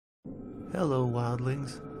Hello,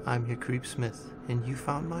 wildlings. I'm your Creep Smith, and you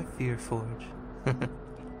found my Fear Forge.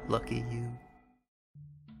 Lucky you.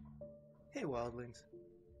 Hey, wildlings.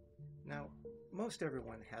 Now, most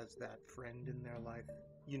everyone has that friend in their life.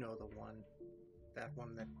 You know the one. That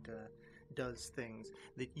one that does things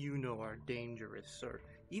that you know are dangerous or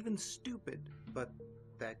even stupid, but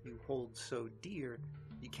that you hold so dear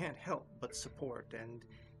you can't help but support and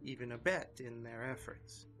even abet in their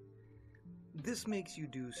efforts. This makes you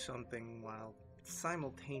do something while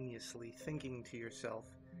simultaneously thinking to yourself,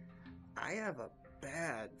 I have a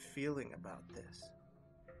bad feeling about this.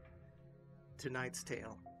 Tonight's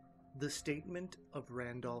tale, The Statement of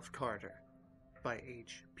Randolph Carter, by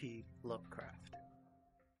H.P. Lovecraft.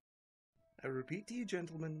 I repeat to you,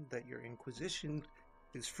 gentlemen, that your inquisition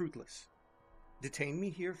is fruitless. Detain me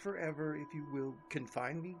here forever if you will,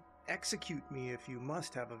 confine me, execute me if you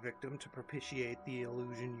must have a victim to propitiate the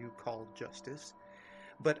illusion you call justice,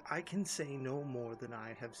 but I can say no more than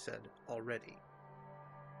I have said already.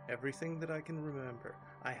 Everything that I can remember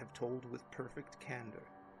I have told with perfect candor.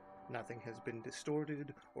 Nothing has been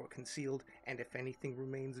distorted or concealed, and if anything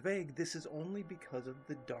remains vague, this is only because of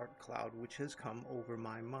the dark cloud which has come over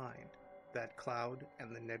my mind, that cloud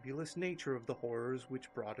and the nebulous nature of the horrors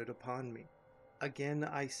which brought it upon me. Again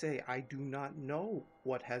I say, I do not know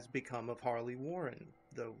what has become of Harley Warren,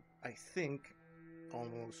 though I think,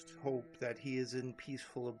 almost hope, that he is in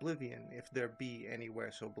peaceful oblivion, if there be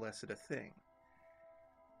anywhere so blessed a thing.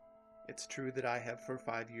 It's true that I have for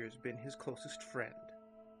 5 years been his closest friend,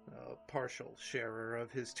 a partial sharer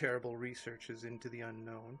of his terrible researches into the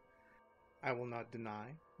unknown. I will not deny,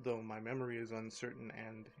 though my memory is uncertain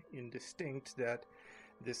and indistinct, that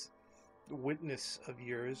this witness of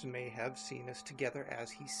yours may have seen us together,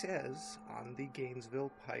 as he says, on the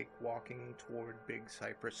Gainesville Pike walking toward Big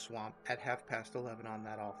Cypress Swamp at 11:30 on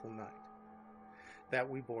that awful night. That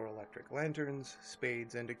we bore electric lanterns,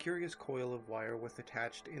 spades, and a curious coil of wire with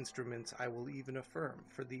attached instruments I will even affirm,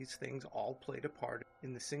 for these things all played a part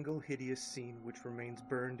in the single hideous scene which remains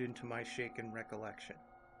burned into my shaken recollection.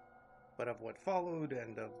 But of what followed,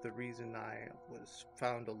 and of the reason I was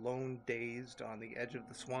found alone, dazed, on the edge of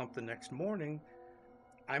the swamp the next morning,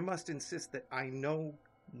 I must insist that I know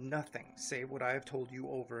nothing save what I have told you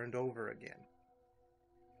over and over again.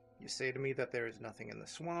 You say to me that there is nothing in the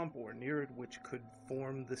swamp or near it which could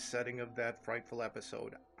form the setting of that frightful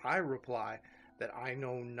episode. I reply that I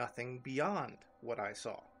know nothing beyond what I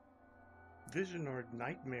saw. Vision or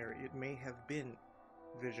nightmare it may have been.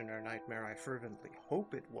 Vision or nightmare I fervently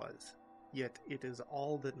hope it was. Yet it is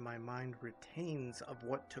all that my mind retains of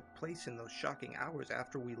what took place in those shocking hours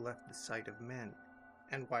after we left the sight of men.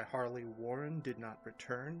 And why Harley Warren did not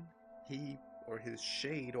return, he or his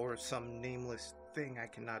shade or some nameless thing I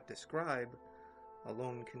cannot describe,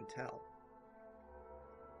 alone can tell.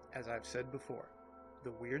 As I've said before,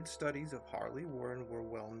 the weird studies of Harley Warren were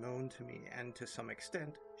well known to me, and to some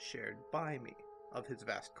extent shared by me. Of his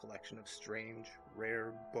vast collection of strange,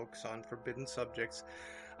 rare books on forbidden subjects,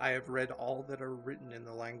 I have read all that are written in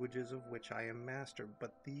the languages of which I am master,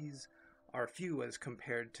 but these are few as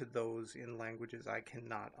compared to those in languages I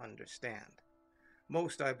cannot understand.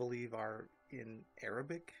 Most, I believe, are in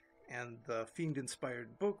Arabic, and the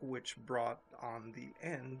fiend-inspired book which brought on the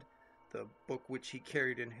end, the book which he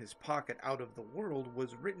carried in his pocket out of the world,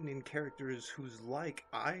 was written in characters whose like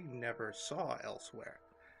I never saw elsewhere.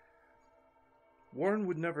 Warren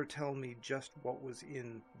would never tell me just what was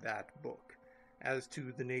in that book. As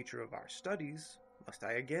to the nature of our studies, must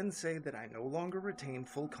I again say that I no longer retain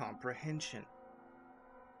full comprehension.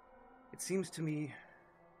 It seems to me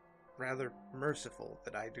rather merciful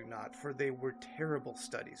that I do not, for they were terrible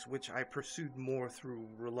studies, which I pursued more through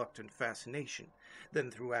reluctant fascination than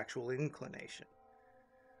through actual inclination.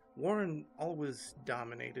 Warren always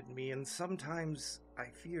dominated me, and sometimes I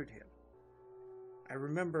feared him. I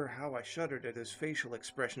remember how I shuddered at his facial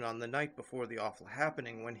expression on the night before the awful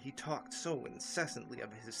happening, when he talked so incessantly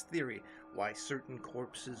of his theory, why certain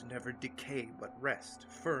corpses never decay but rest,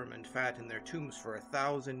 firm and fat in their tombs for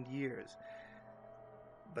 1,000 years.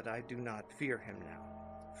 But I do not fear him now,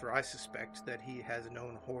 for I suspect that he has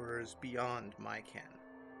known horrors beyond my ken.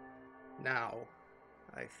 Now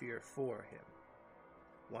I fear for him.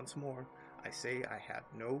 Once more, I say I have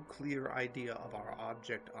no clear idea of our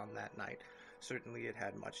object on that night. Certainly it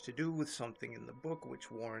had much to do with something in the book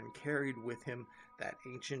which Warren carried with him, that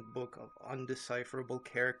ancient book of undecipherable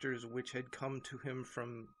characters which had come to him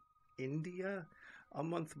from India a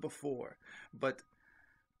month before. But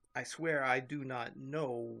I swear I do not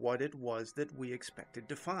know what it was that we expected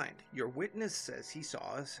to find. Your witness says he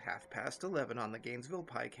saw us 11:30 on the Gainesville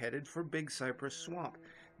Pike, headed for Big Cypress Swamp.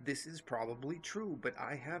 This is probably true, but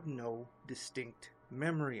I have no distinct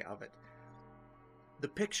memory of it. The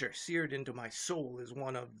picture seared into my soul is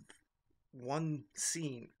one of one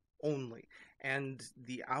scene only, and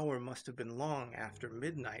the hour must have been long after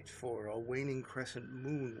midnight, for a waning crescent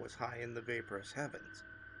moon was high in the vaporous heavens.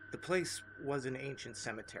 The place was an ancient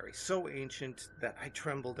cemetery, so ancient that I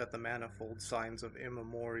trembled at the manifold signs of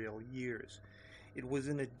immemorial years. It was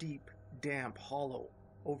in a deep, damp hollow,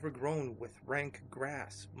 overgrown with rank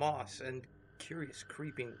grass, moss, and curious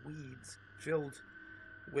creeping weeds, filled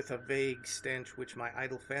with a vague stench which my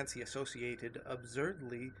idle fancy associated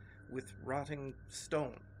absurdly with rotting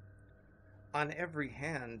stone. On every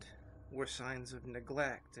hand were signs of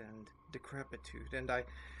neglect and decrepitude, and I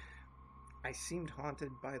seemed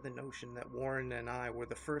haunted by the notion that Warren and I were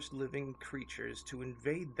the first living creatures to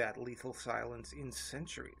invade that lethal silence in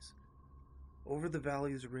centuries. Over the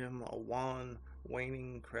valley's rim, a wan,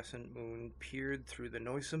 waning crescent moon peered through the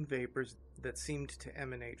noisome vapors that seemed to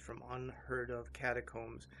emanate from unheard-of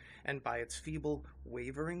catacombs, and by its feeble,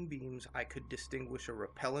 wavering beams I could distinguish a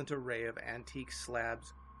repellent array of antique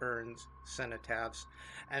slabs, urns, cenotaphs,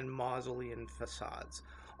 and mausolean facades,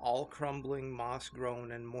 all crumbling,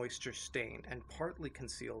 moss-grown, and moisture-stained, and partly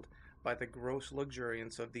concealed by the gross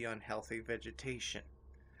luxuriance of the unhealthy vegetation.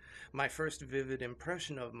 My first vivid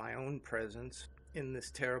impression of my own presence in this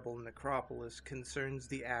terrible necropolis concerns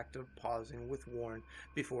the act of pausing with Warren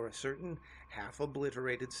before a certain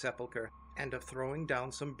half-obliterated sepulchre, and of throwing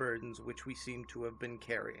down some burdens which we seemed to have been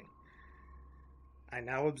carrying. I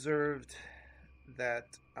now observed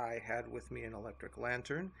that I had with me an electric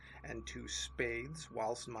lantern and 2 spades,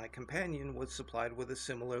 whilst my companion was supplied with a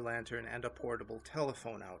similar lantern and a portable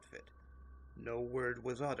telephone outfit. No word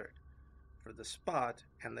was uttered, for the spot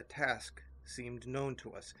and the task seemed known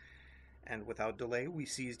to us, and without delay we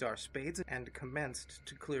seized our spades and commenced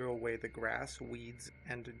to clear away the grass, weeds,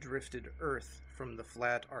 and drifted earth from the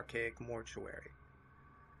flat, archaic mortuary.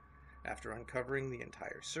 After uncovering the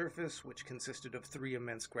entire surface, which consisted of 3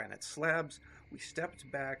 immense granite slabs, we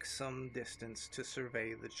stepped back some distance to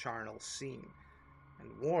survey the charnel scene,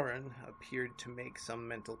 and Warren appeared to make some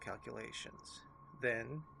mental calculations.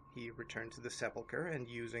 Then he returned to the sepulchre, and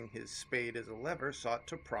using his spade as a lever, sought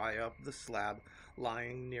to pry up the slab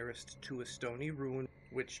lying nearest to a stony ruin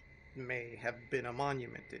which may have been a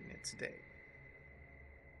monument in its day.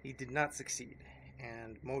 He did not succeed,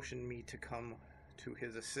 and motioned me to come to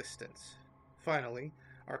his assistance. Finally,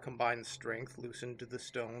 our combined strength loosened the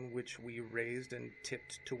stone, which we raised and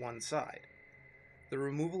tipped to one side. The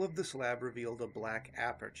removal of the slab revealed a black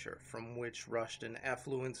aperture, from which rushed an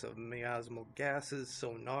effluence of miasmal gases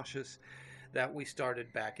so nauseous that we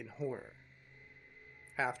started back in horror.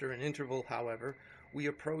 After an interval, however, we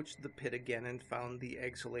approached the pit again and found the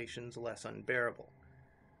exhalations less unbearable.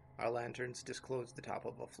 Our lanterns disclosed the top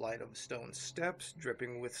of a flight of stone steps,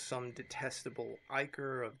 dripping with some detestable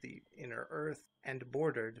ichor of the inner earth, and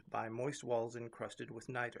bordered by moist walls encrusted with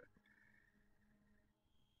niter.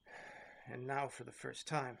 And now, for the first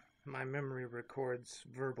time, my memory records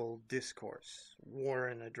verbal discourse,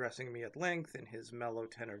 Warren addressing me at length in his mellow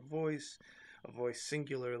tenor voice, a voice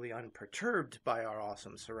singularly unperturbed by our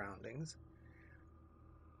awesome surroundings.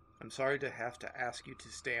 "I'm sorry to have to ask you to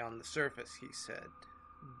stay on the surface," he said,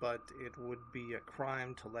 "but it would be a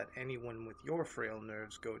crime to let anyone with your frail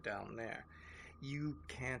nerves go down there. You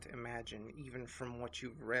can't imagine, even from what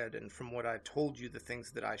you've read and from what I've told you, the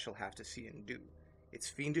things that I shall have to see and do. It's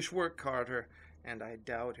fiendish work, Carter, and I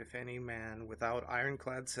doubt if any man without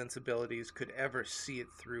ironclad sensibilities could ever see it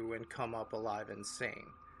through and come up alive and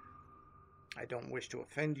sane. I don't wish to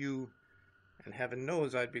offend you, and heaven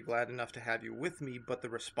knows I'd be glad enough to have you with me, but the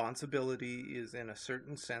responsibility is in a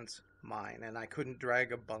certain sense mine, and I couldn't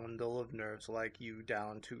drag a bundle of nerves like you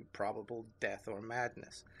down to probable death or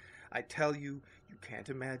madness. I tell you, you can't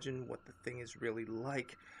imagine what the thing is really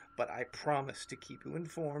like, but I promise to keep you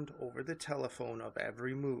informed over the telephone of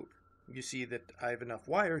every move. You see that I've enough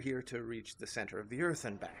wire here to reach the center of the earth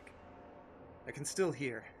and back." I can still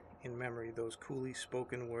hear, in memory, those coolly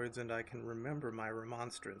spoken words, and I can remember my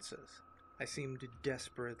remonstrances. I seemed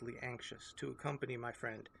desperately anxious to accompany my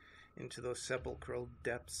friend into those sepulchral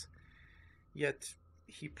depths, yet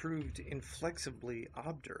he proved inflexibly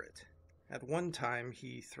obdurate. At one time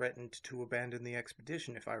he threatened to abandon the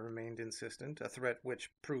expedition if I remained insistent, a threat which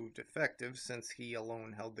proved effective, since he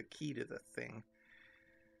alone held the key to the thing.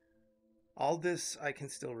 All this I can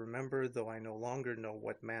still remember, though I no longer know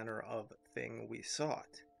what manner of thing we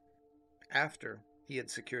sought. After he had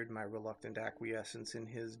secured my reluctant acquiescence in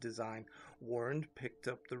his design, Warren picked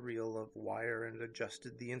up the reel of wire and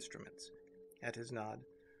adjusted the instruments. At his nod,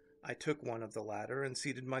 I took one of the latter and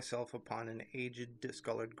seated myself upon an aged,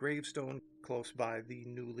 discolored gravestone close by the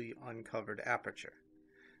newly uncovered aperture.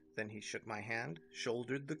 Then he shook my hand,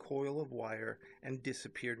 shouldered the coil of wire, and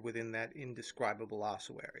disappeared within that indescribable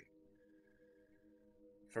ossuary.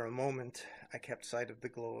 For a moment I kept sight of the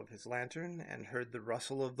glow of his lantern, and heard the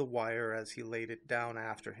rustle of the wire as he laid it down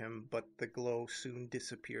after him, but the glow soon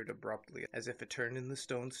disappeared abruptly, as if a turn in the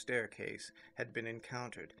stone staircase had been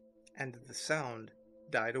encountered, and the sound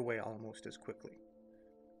died away almost as quickly.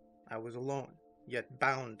 I was alone, yet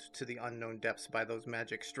bound to the unknown depths by those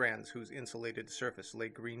magic strands whose insulated surface lay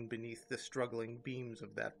green beneath the struggling beams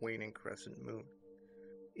of that waning crescent moon.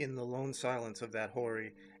 In the lone silence of that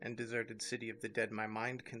hoary and deserted city of the dead, my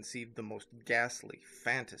mind conceived the most ghastly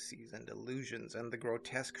fantasies and illusions, and the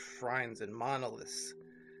grotesque shrines and monoliths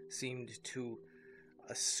seemed to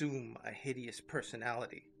assume a hideous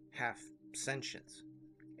personality, half sentience.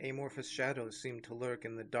 Amorphous shadows seemed to lurk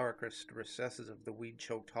in the darkest recesses of the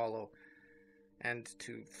weed-choked hollow, and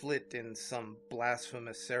to flit in some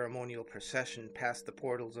blasphemous ceremonial procession past the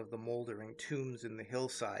portals of the mouldering tombs in the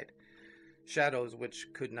hillside, shadows which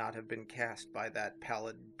could not have been cast by that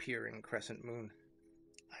pallid, peering crescent moon.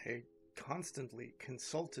 I constantly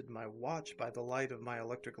consulted my watch by the light of my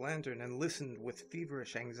electric lantern, and listened with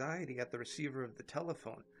feverish anxiety at the receiver of the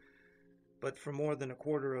telephone, but for more than a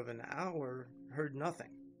quarter of an hour heard nothing.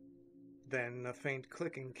 Then a faint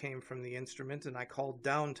clicking came from the instrument, and I called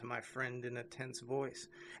down to my friend in a tense voice.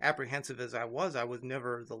 Apprehensive as I was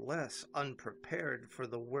nevertheless unprepared for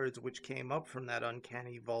the words which came up from that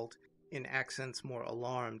uncanny vault in accents more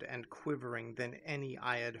alarmed and quivering than any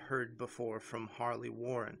I had heard before from Harley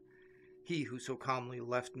Warren. He who so calmly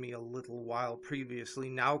left me a little while previously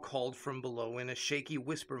now called from below in a shaky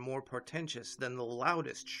whisper more portentous than the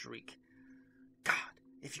loudest shriek. "God,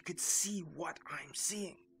 if you could see what I'm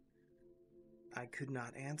seeing!" I could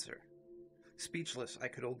not answer. Speechless, I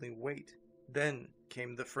could only wait. Then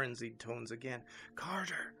came the frenzied tones again.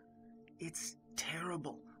 "Carter, it's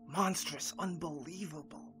terrible, monstrous,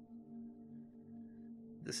 unbelievable."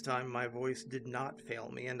 This time my voice did not fail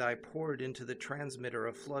me, and I poured into the transmitter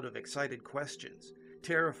a flood of excited questions.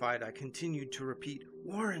 Terrified, I continued to repeat,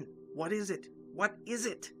 "Warren, what is it? What is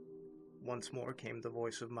it?" Once more came the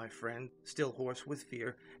voice of my friend, still hoarse with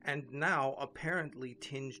fear, and now apparently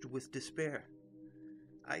tinged with despair.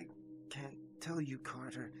 "I can't tell you,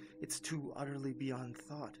 Carter. It's too utterly beyond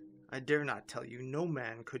thought. I dare not tell you. No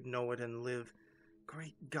man could know it and live.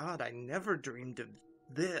 Great God, I never dreamed of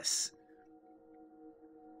this."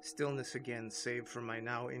 Stillness again, save for my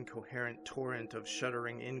now incoherent torrent of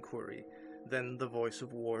shuddering inquiry. Then the voice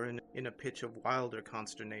of Warren, in a pitch of wilder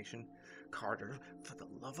consternation. "Carter, for the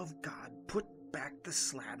love of God, put back the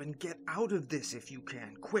slab and get out of this if you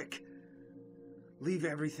can. Quick! Leave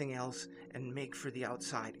everything else and make for the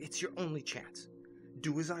outside. It's your only chance.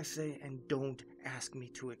 Do as I say and don't ask me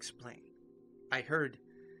to explain." I heard,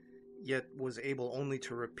 yet was able only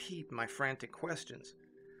to repeat my frantic questions.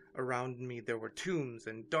 Around me there were tombs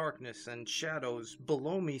and darkness and shadows,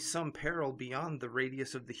 below me some peril beyond the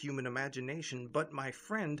radius of the human imagination, but my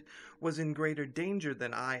friend was in greater danger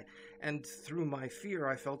than I, and through my fear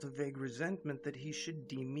I felt a vague resentment that he should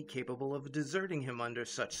deem me capable of deserting him under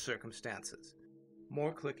such circumstances.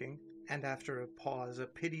 More clicking, and after a pause a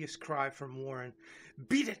piteous cry from Warren.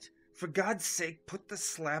 "Beat it! For God's sake, put the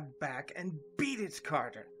slab back and beat it,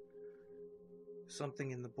 Carter!"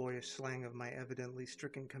 Something in the boyish slang of my evidently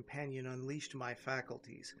stricken companion unleashed my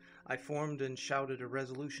faculties. I formed and shouted a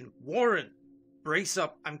resolution. "Warren! Brace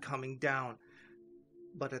up, I'm coming down!"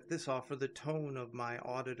 But at this offer the tone of my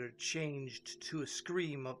auditor changed to a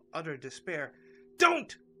scream of utter despair.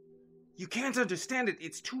 "Don't! You can't understand it.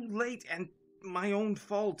 It's too late, and my own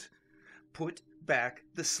fault. Put back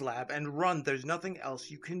the slab and run. There's nothing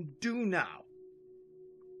else you can do now."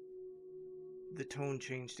 The tone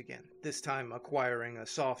changed again, this time acquiring a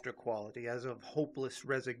softer quality, as of hopeless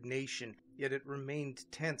resignation, yet it remained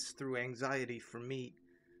tense through anxiety for me.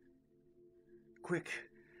 "Quick,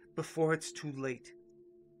 before it's too late."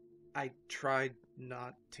 I tried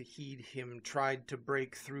not to heed him, tried to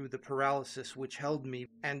break through the paralysis which held me,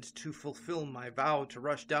 and to fulfill my vow to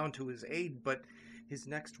rush down to his aid, but his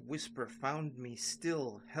next whisper found me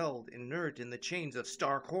still held inert in the chains of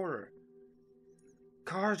stark horror.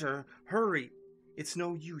 "Carter, hurry! It's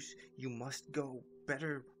no use. You must go.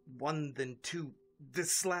 Better one than two. The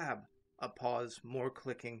slab." A pause, more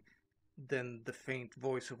clicking, then the faint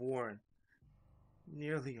voice of Warren.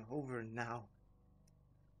 "Nearly over now.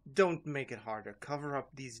 Don't make it harder. Cover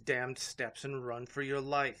up these damned steps and run for your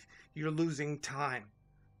life. You're losing time.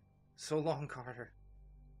 So long, Carter.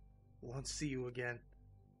 Won't see you again."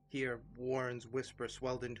 Here, Warren's whisper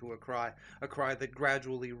swelled into a cry that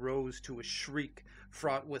gradually rose to a shriek,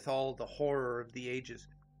 fraught with all the horror of the ages.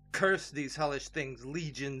 Curse these hellish things,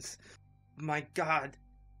 legions! My God!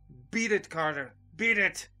 Beat it, Carter! Beat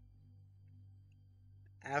it!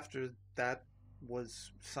 After that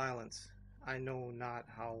was silence. I know not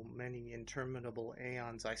how many interminable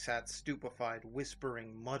aeons I sat stupefied,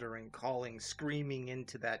 whispering, muttering, calling, screaming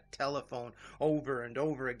into that telephone over and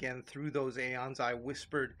over again. Through those aeons I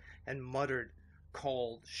whispered and muttered,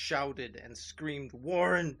 called, shouted, and screamed,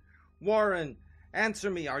 "Warren! Warren! Answer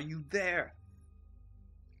me! Are you there?"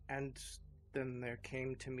 And then there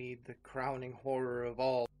came to me the crowning horror of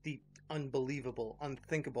all, the unbelievable,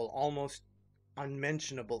 unthinkable, almost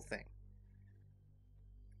unmentionable thing.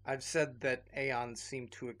 I've said that aeons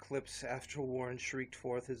seemed to eclipse after Warren shrieked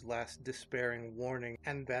forth his last despairing warning,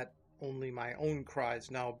 and that only my own cries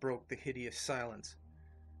now broke the hideous silence.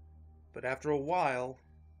 But after a while,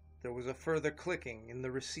 there was a further clicking in the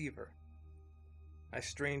receiver. I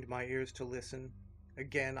strained my ears to listen.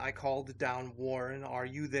 Again I called down, "Warren, are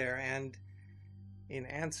you there?" And in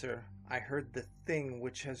answer I heard the thing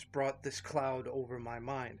which has brought this cloud over my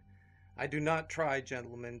mind. I do not try,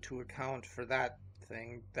 gentlemen, to account for that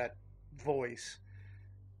thing, that voice,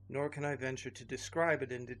 nor can I venture to describe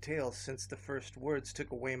it in detail, since the first words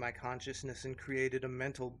took away my consciousness and created a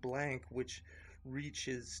mental blank which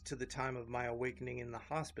reaches to the time of my awakening in the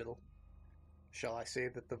hospital. Shall I say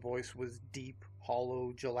that the voice was deep,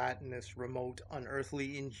 hollow, gelatinous, remote,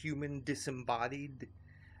 unearthly, inhuman, disembodied?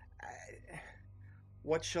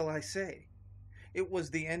 What shall I say? It was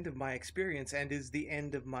the end of my experience, and is the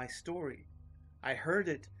end of my story. I heard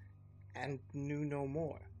it, and knew no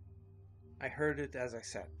more. I heard it as I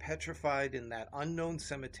sat petrified in that unknown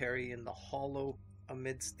cemetery, in the hollow,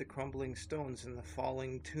 amidst the crumbling stones and the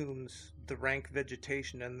falling tombs, the rank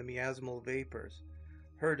vegetation and the miasmal vapors.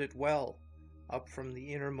 Heard it well, up from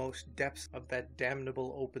the innermost depths of that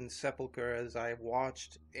damnable open sepulchre, as I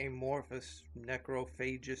watched amorphous,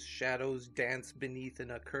 necrophagous shadows dance beneath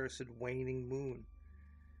an accursed waning moon.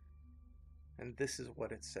 And this is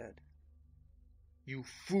what it said. "You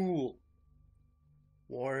fool!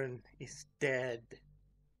 Warren is dead."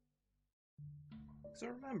 So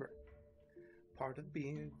remember, part of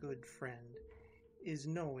being a good friend is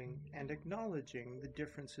knowing and acknowledging the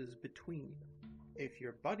differences between you. If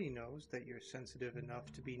your buddy knows that you're sensitive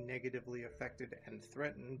enough to be negatively affected and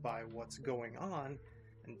threatened by what's going on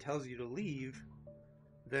and tells you to leave,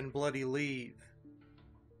 then bloody leave.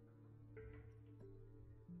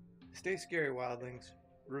 Stay scary, wildlings.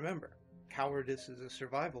 Remember, cowardice is a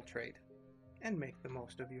survival trait, and make the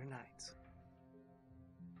most of your nights.